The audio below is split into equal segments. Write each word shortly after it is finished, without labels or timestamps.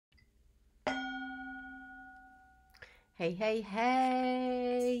Hey, hey,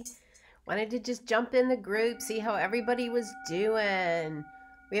 hey. Wanted to just jump in the group, see how everybody was doing.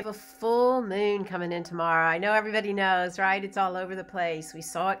 We have a full moon coming in tomorrow. I know everybody knows, right? It's all over the place. We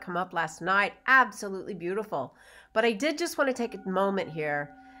saw it come up last night. Absolutely beautiful. But I did just want to take a moment here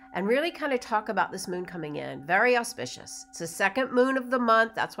and really kind of talk about this moon coming in. Very auspicious. It's the second moon of the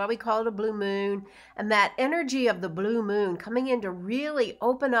month. That's why we call it a blue moon. And that energy of the blue moon coming in to really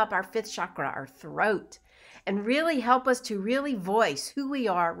open up our fifth chakra, our throat, and really help us to really voice who we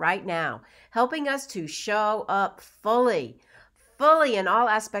are right now, helping us to show up fully in all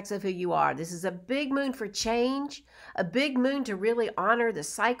aspects of who you are. This is a big moon for change, a big moon to really honor the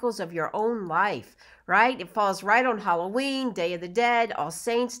cycles of your own life, right? It falls right on Halloween, Day of the Dead, All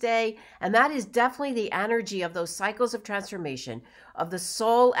Saints Day, and that is definitely the energy of those cycles of transformation, of the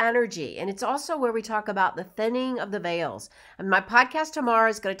soul energy. And it's also where we talk about the thinning of the veils. And my podcast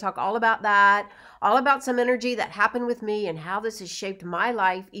tomorrow is going to talk all about that, all about some energy that happened with me and how this has shaped my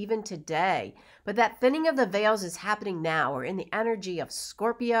life even today. But that thinning of the veils is happening now. We're in the energy of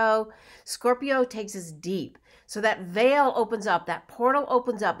Scorpio. Scorpio takes us deep. So that veil opens up, that portal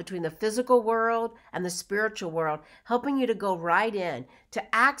opens up between the physical world and the spiritual world, helping you to go right in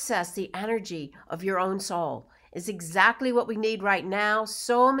to access the energy of your own soul. Is exactly what we need right now.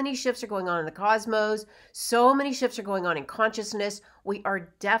 So many shifts are going on in the cosmos. So many shifts are going on in consciousness. We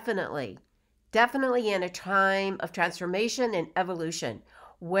are definitely in a time of transformation and evolution.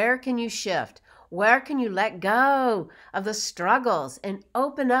 Where can you shift? Where can you let go of the struggles and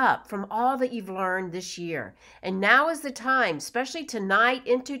open up from all that you've learned this year? And now is the time, especially tonight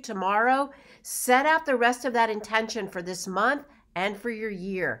into tomorrow, set out the rest of that intention for this month and for your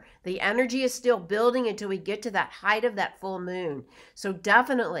year. The energy is still building until we get to that height of that full moon. So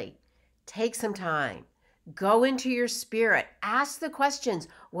definitely take some time. Go into your spirit. Ask the questions.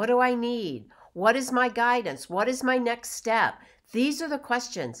 What do I need? What is my guidance? What is my next step? These are the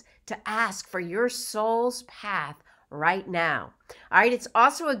questions to ask for your soul's path right now. All right, it's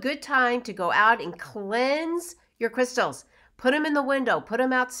also a good time to go out and cleanse your crystals. Put them in the window, put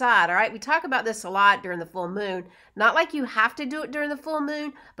them outside, all right? We talk about this a lot during the full moon. Not like you have to do it during the full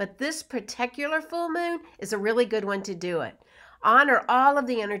moon, but this particular full moon is a really good one to do it. Honor all of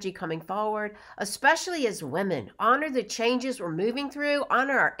the energy coming forward, especially as women. Honor the changes we're moving through.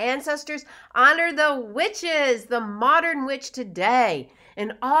 Honor our ancestors. Honor the witches, the modern witch today,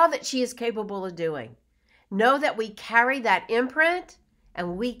 and all that she is capable of doing. Know that we carry that imprint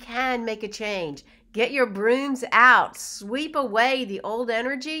and we can make a change. Get your brooms out. Sweep away the old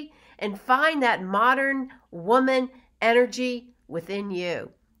energy and find that modern woman energy within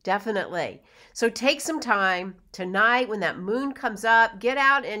you. Definitely. So take some time tonight when that moon comes up, get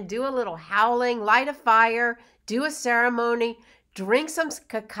out and do a little howling, light a fire, do a ceremony, drink some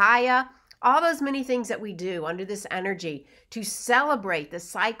kakaya, all those many things that we do under this energy to celebrate the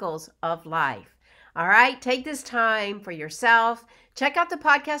cycles of life. All right, take this time for yourself. Check out the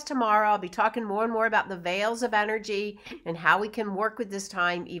podcast tomorrow. I'll be talking more and more about the veils of energy and how we can work with this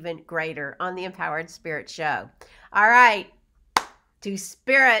time even greater on the Empowered Spirit Show. All right.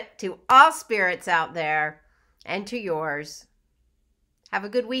 To all spirits out there and to yours. Have a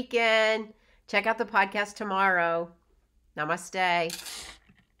good weekend. Check out the podcast tomorrow. Namaste.